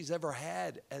all she's ever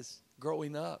had as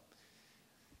growing up.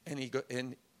 And he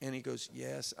goes,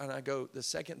 yes. And I go, the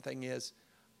second thing is,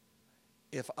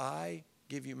 if I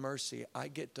give you mercy, I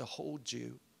get to hold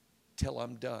you till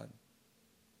I'm done.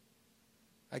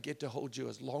 I get to hold you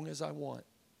as long as I want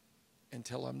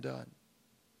until I'm done.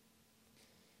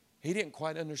 He didn't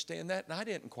quite understand that, and I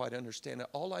didn't quite understand it.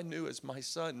 All I knew is my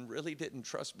son really didn't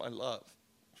trust my love.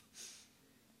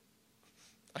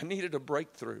 I needed a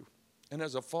breakthrough. And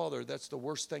as a father, that's the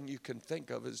worst thing you can think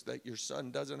of, is that your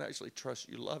son doesn't actually trust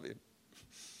you love him.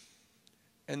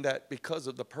 And that because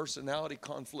of the personality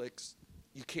conflicts,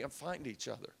 you can't find each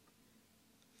other.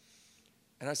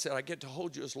 And I said, I get to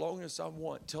hold you as long as I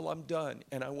want till I'm done.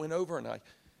 And I went over and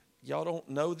y'all don't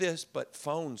know this, but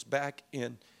phones back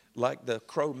in like the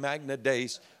Cro-Magnon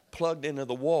days plugged into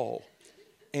the wall.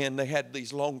 And they had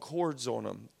these long cords on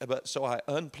them. So I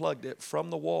unplugged it from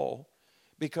the wall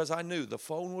because I knew the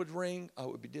phone would ring, I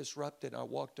would be disrupted. I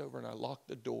walked over and I locked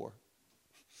the door.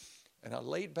 And I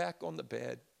laid back on the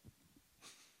bed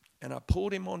and I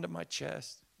pulled him onto my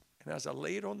chest. And as I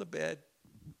laid on the bed,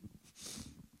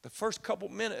 the first couple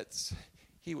minutes,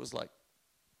 he was like,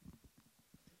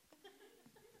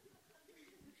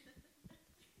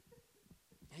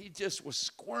 he just was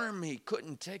squirmy. He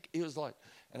couldn't take, he was like,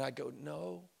 and I go,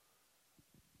 no,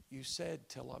 you said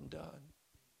till I'm done.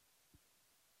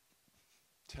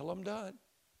 Till I'm done.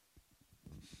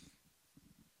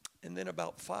 And then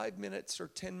about 5 minutes or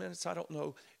 10 minutes, I don't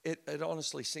know, it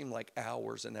honestly seemed like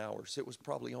hours and hours. It was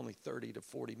probably only 30 to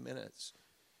 40 minutes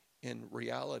in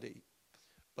reality.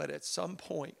 But at some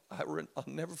point, I'll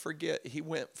never forget, he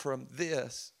went from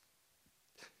this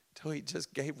till he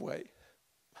just gave way.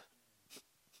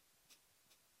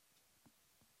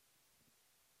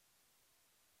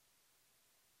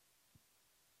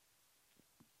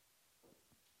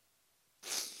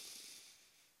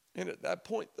 And at that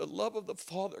point, the love of the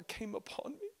Father came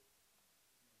upon me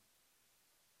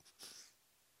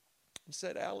and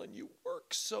said, Alan, you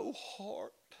work so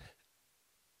hard.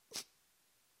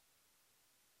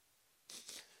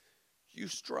 You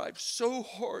strive so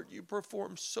hard. You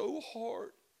perform so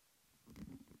hard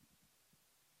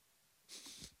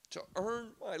to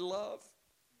earn my love.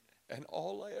 And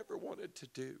all I ever wanted to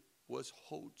do was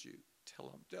hold you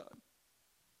till I'm done.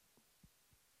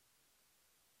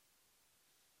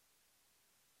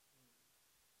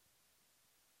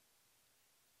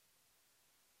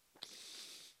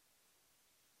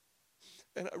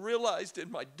 And I realized in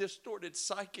my distorted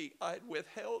psyche, I had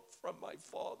withheld from my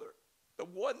Father the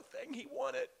one thing he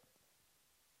wanted,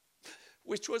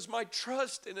 which was my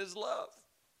trust in his love.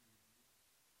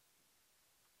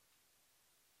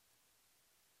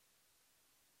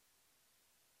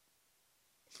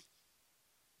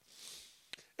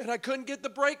 And I couldn't get the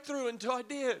breakthrough until I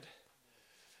did.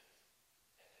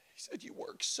 He said, you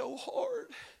work so hard.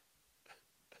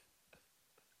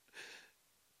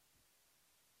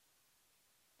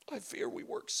 I fear we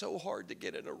work so hard to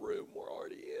get in a room we're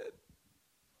already in.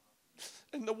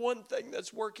 And the one thing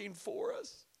that's working for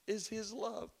us is his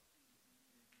love.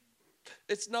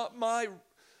 It's not my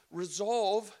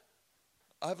resolve.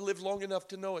 I've lived long enough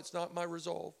to know it's not my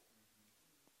resolve.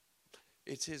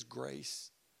 It's his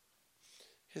grace,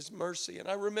 his mercy. And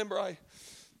I remember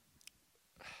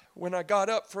when I got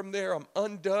up from there, I'm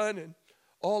undone, and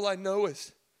all I know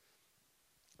is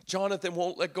Jonathan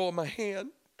won't let go of my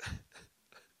hand.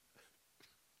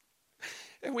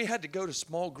 And we had to go to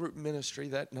small group ministry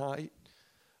that night.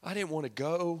 I didn't want to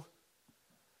go.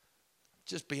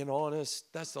 Just being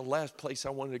honest, that's the last place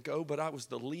I wanted to go, but I was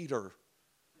the leader,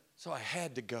 so I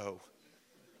had to go.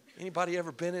 Anybody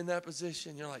ever been in that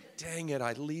position? You're like, dang it,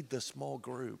 I lead the small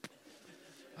group.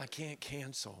 I can't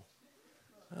cancel.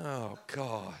 Oh,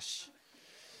 gosh.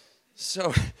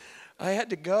 So I had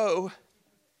to go,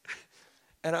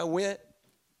 and I went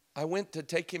to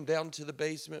take him down to the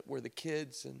basement where the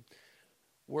kids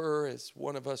were, as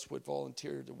one of us would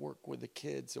volunteer to work with the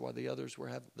kids while the adults were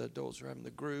having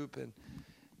the group, and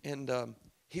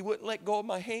he wouldn't let go of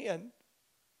my hand.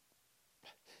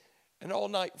 And all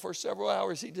night for several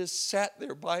hours, he just sat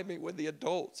there by me with the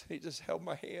adults. He just held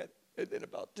my hand. And then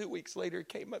about 2 weeks later, he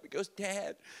came up and goes,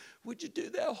 Dad, would you do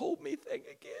that hold me thing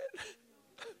again?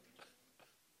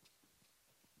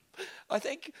 I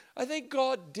think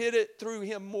God did it through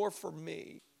him more for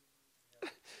me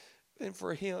than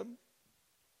for him.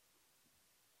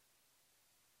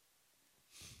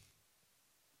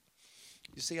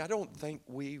 You see, I don't think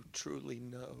we truly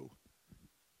know.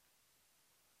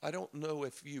 I don't know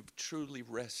if you've truly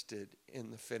rested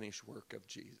in the finished work of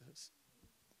Jesus.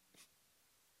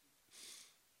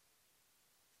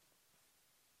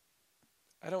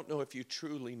 I don't know if you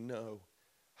truly know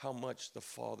how much the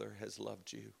Father has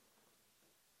loved you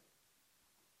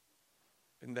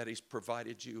and that he's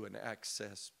provided you an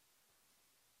access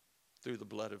through the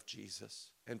blood of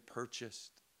Jesus and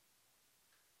purchased.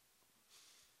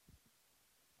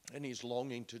 And he's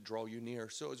longing to draw you near.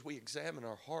 So as we examine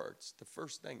our hearts, the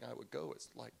first thing I would go is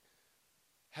like,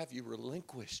 have you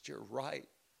relinquished your right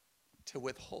to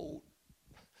withhold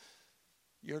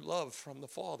your love from the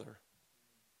Father?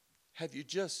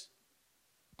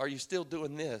 Are you still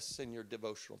doing this in your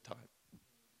devotional time?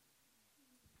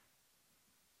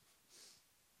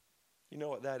 You know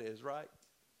what that is, right?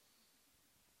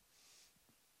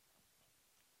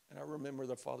 And I remember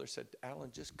the Father said,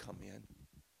 Alan, just come in.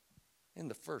 In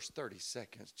the first 30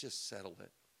 seconds, just settle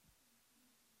it.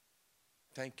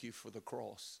 Thank you for the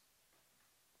cross.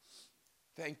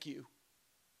 Thank you.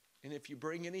 And if you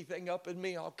bring anything up in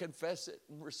me, I'll confess it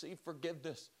and receive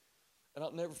forgiveness. And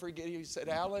I'll never forget it. He said,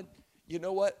 Alan, you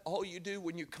know what? All you do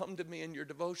when you come to me in your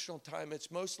devotional time,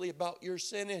 it's mostly about your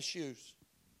sin issues.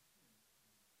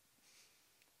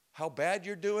 How bad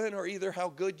you're doing or either how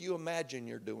good you imagine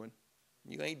you're doing.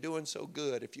 You ain't doing so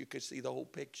good if you could see the whole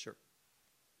picture.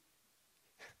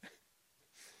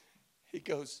 He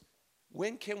goes,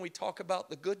 when can we talk about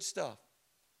the good stuff?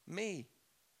 Me.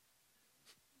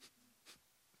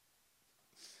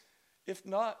 If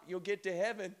not, you'll get to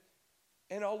heaven,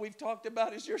 and all we've talked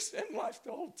about is your sin life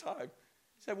the whole time.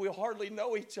 He said, we'll hardly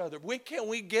know each other. When can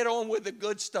we get on with the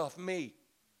good stuff? Me.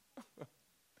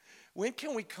 When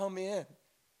can we come in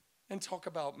and talk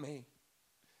about me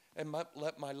and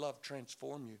let my love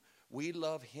transform you? We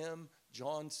love him,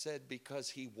 John said, because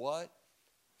he what?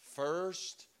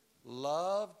 First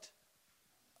loved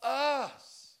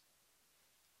us.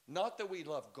 Not that we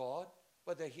love God,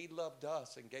 but that he loved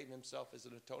us and gave himself as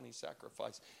an atoning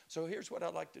sacrifice. So here's what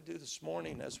I'd like to do this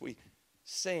morning as we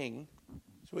sing,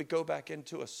 as we go back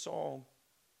into a song.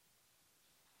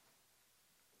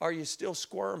 Are you still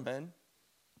squirming?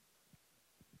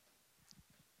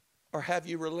 Or have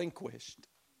you relinquished?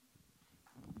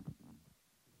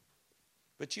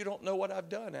 But you don't know what I've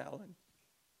done, Alan.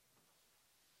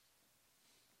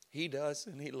 He does,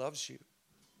 and he loves you.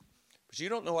 But you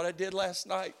don't know what I did last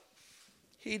night.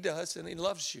 He does, and he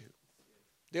loves you.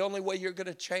 The only way you're going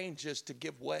to change is to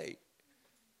give way.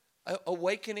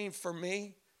 Awakening for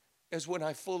me is when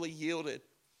I fully yielded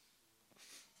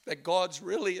that God's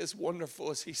really as wonderful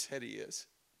as he said he is.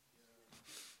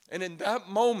 And in that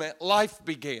moment, life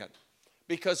began.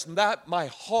 Because that my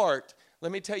heart,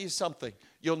 let me tell you something.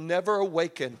 You'll never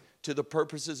awaken to the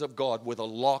purposes of God with a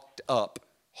locked up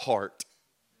heart.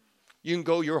 You can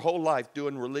go your whole life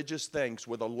doing religious things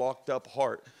with a locked up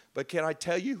heart. But can I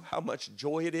tell you how much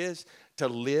joy it is to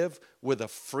live with a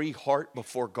free heart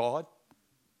before God?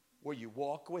 Where you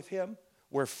walk with him,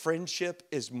 where friendship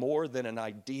is more than an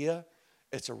idea,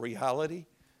 it's a reality.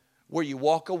 Where you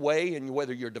walk away and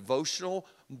whether your devotional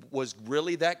was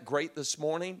really that great this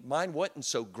morning, mine wasn't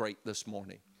so great this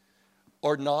morning,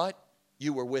 or not,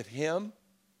 you were with him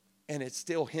and it's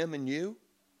still him and you.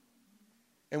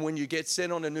 And when you get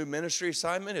sent on a new ministry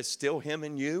assignment, it's still him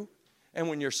and you. And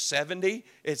when you're 70,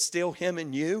 it's still him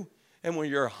and you. And when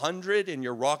you're 100 in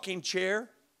your rocking chair,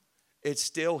 it's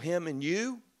still him and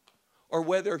you. Or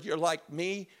whether you're like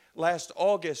me last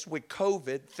August with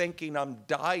COVID thinking I'm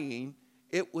dying,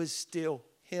 it was still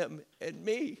him and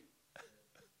me.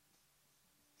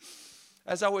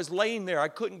 As I was laying there, I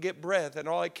couldn't get breath, and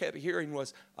all I kept hearing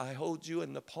was, I hold you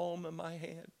in the palm of my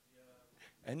hand,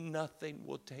 and nothing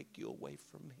will take you away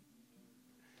from me.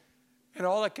 And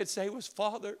all I could say was,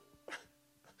 Father,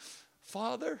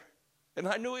 Father. And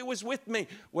I knew he was with me.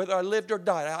 Whether I lived or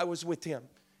died, I was with him.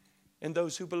 And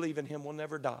those who believe in him will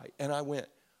never die. And I went,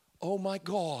 oh my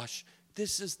gosh,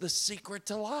 this is the secret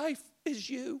to life, is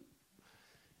you.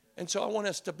 And so I want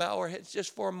us to bow our heads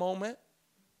just for a moment.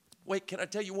 Wait, can I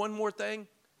tell you one more thing?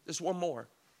 Just one more.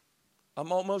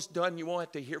 I'm almost done. You won't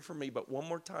have to hear from me, but one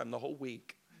more time the whole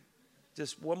week.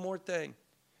 Just one more thing.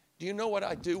 Do you know what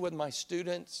I do with my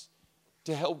students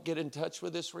to help get in touch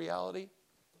with this reality?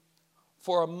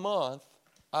 For a month,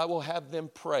 I will have them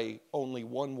pray only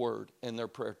one word in their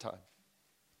prayer time.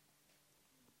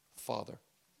 Father.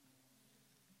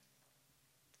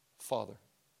 Father.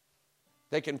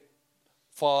 They can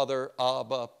Father,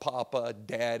 Abba, Papa,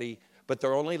 Daddy, but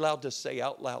they're only allowed to say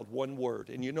out loud one word.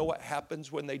 And you know what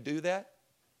happens when they do that?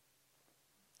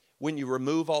 When you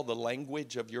remove all the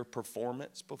language of your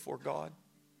performance before God?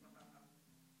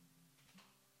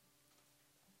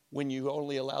 When you're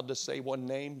only allowed to say one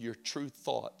name, your true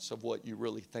thoughts of what you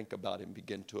really think about him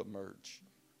begin to emerge.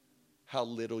 How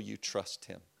little you trust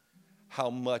him. How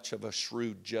much of a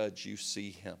shrewd judge you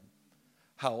see him.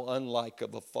 How unlike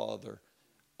of a father.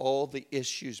 All the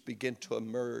issues begin to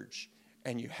emerge,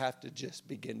 and you have to just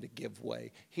begin to give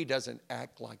way. He doesn't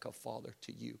act like a father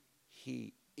to you.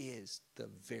 He is the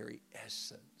very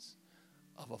essence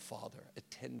of a father, a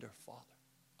tender father,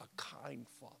 a kind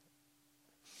father.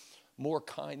 More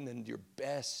kind than your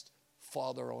best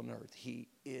father on earth. He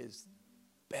is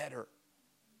better.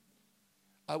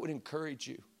 I would encourage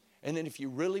you. And then if you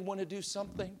really want to do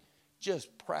something,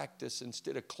 just practice.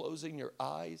 Instead of closing your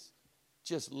eyes,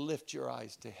 just lift your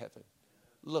eyes to heaven.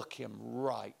 Look him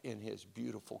right in his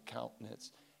beautiful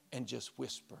countenance and just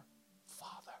whisper,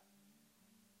 Father.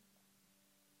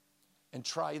 And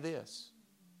try this.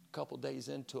 A couple days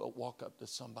into it, walk up to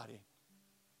somebody.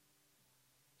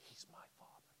 He's my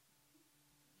Father.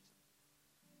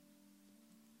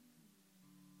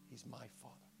 He's my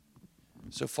Father.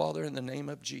 So, Father, in the name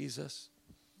of Jesus,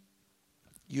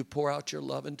 you pour out your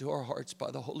love into our hearts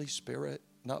by the Holy Spirit,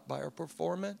 not by our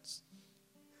performance,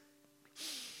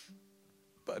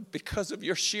 but because of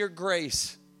your sheer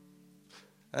grace.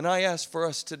 And I ask for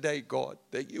us today, God,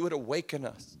 that you would awaken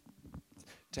us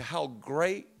to how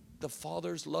great the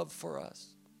Father's love for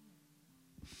us,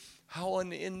 how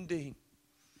unending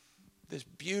this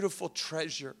beautiful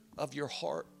treasure of your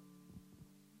heart.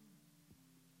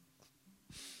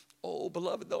 Oh,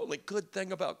 beloved, the only good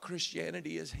thing about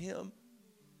Christianity is him.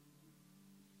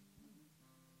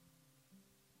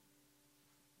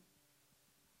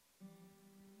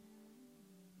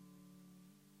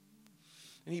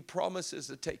 And he promises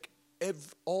to take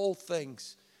all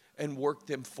things and work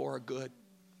them for our good.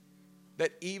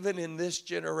 that even in this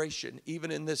generation, even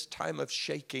in this time of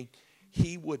shaking,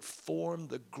 he would form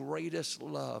the greatest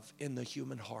love in the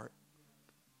human heart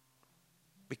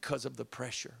because of the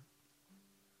pressure.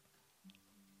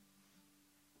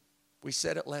 We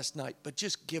said it last night, but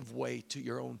just give way to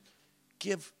your own.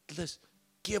 Give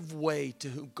way to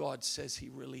who God says he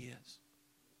really is.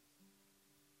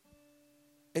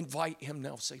 Invite him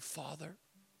now. Say, Father,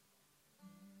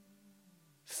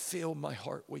 fill my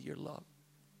heart with your love.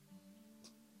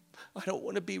 I don't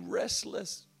want to be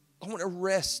restless. I want to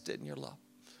rest in your love.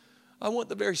 I want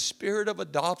the very spirit of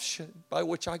adoption by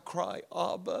which I cry,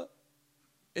 Abba,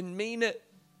 and mean it.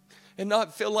 And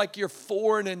not feel like you're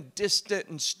foreign and distant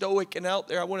and stoic and out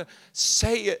there. I want to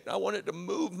say it. I want it to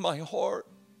move my heart.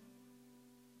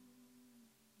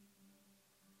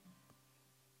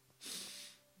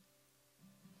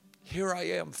 Here I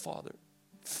am, Father.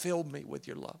 Fill me with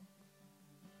your love.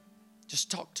 Just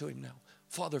talk to him now.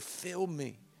 Father, fill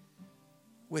me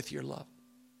with your love.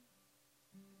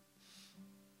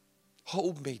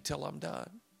 Hold me till I'm done.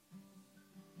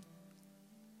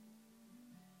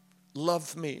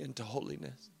 Love me into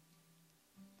holiness.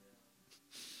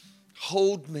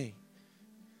 Hold me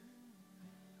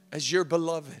as your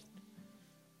beloved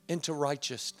into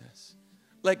righteousness.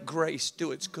 Let grace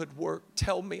do its good work.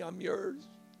 Tell me I'm yours.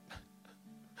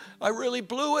 I really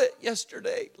blew it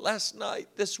yesterday, last night.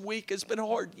 This week has been a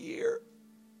hard year.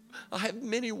 I have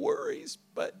many worries,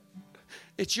 but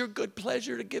it's your good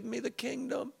pleasure to give me the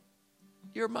kingdom.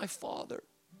 You're my Father.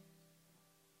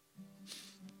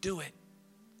 Do it.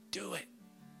 Do it.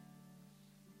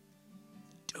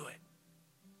 Do it.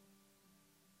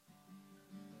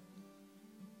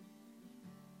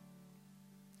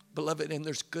 Beloved, and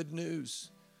there's good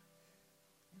news.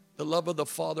 The love of the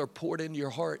Father poured into your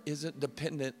heart isn't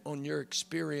dependent on your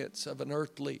experience of an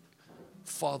earthly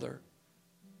father.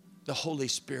 The Holy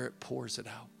Spirit pours it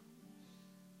out.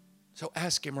 So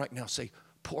ask him right now. Say,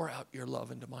 pour out your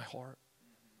love into my heart.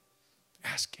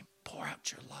 Ask him, pour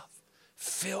out your love.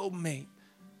 Fill me.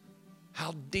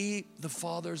 How deep the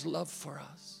Father's love for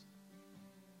us.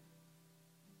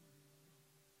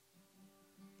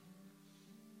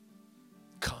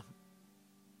 Come.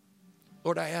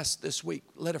 Lord, I ask this week,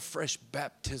 let a fresh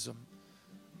baptism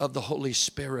of the Holy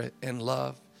Spirit and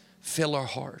love fill our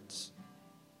hearts.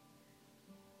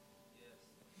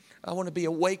 I want to be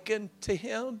awakened to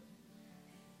him.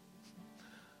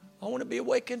 I want to be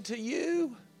awakened to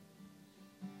you.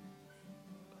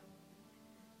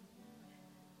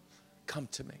 Come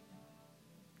to me.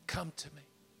 Come to me.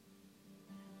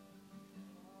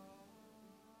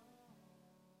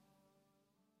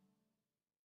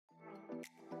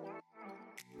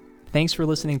 Thanks for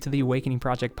listening to the Awakening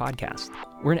Project podcast.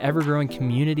 We're an ever-growing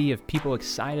community of people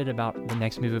excited about the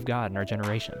next move of God in our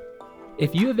generation.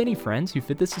 If you have any friends who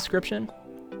fit this description,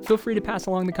 feel free to pass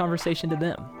along the conversation to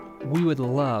them. We would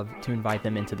love to invite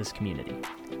them into this community.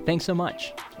 Thanks so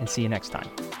much, and see you next time.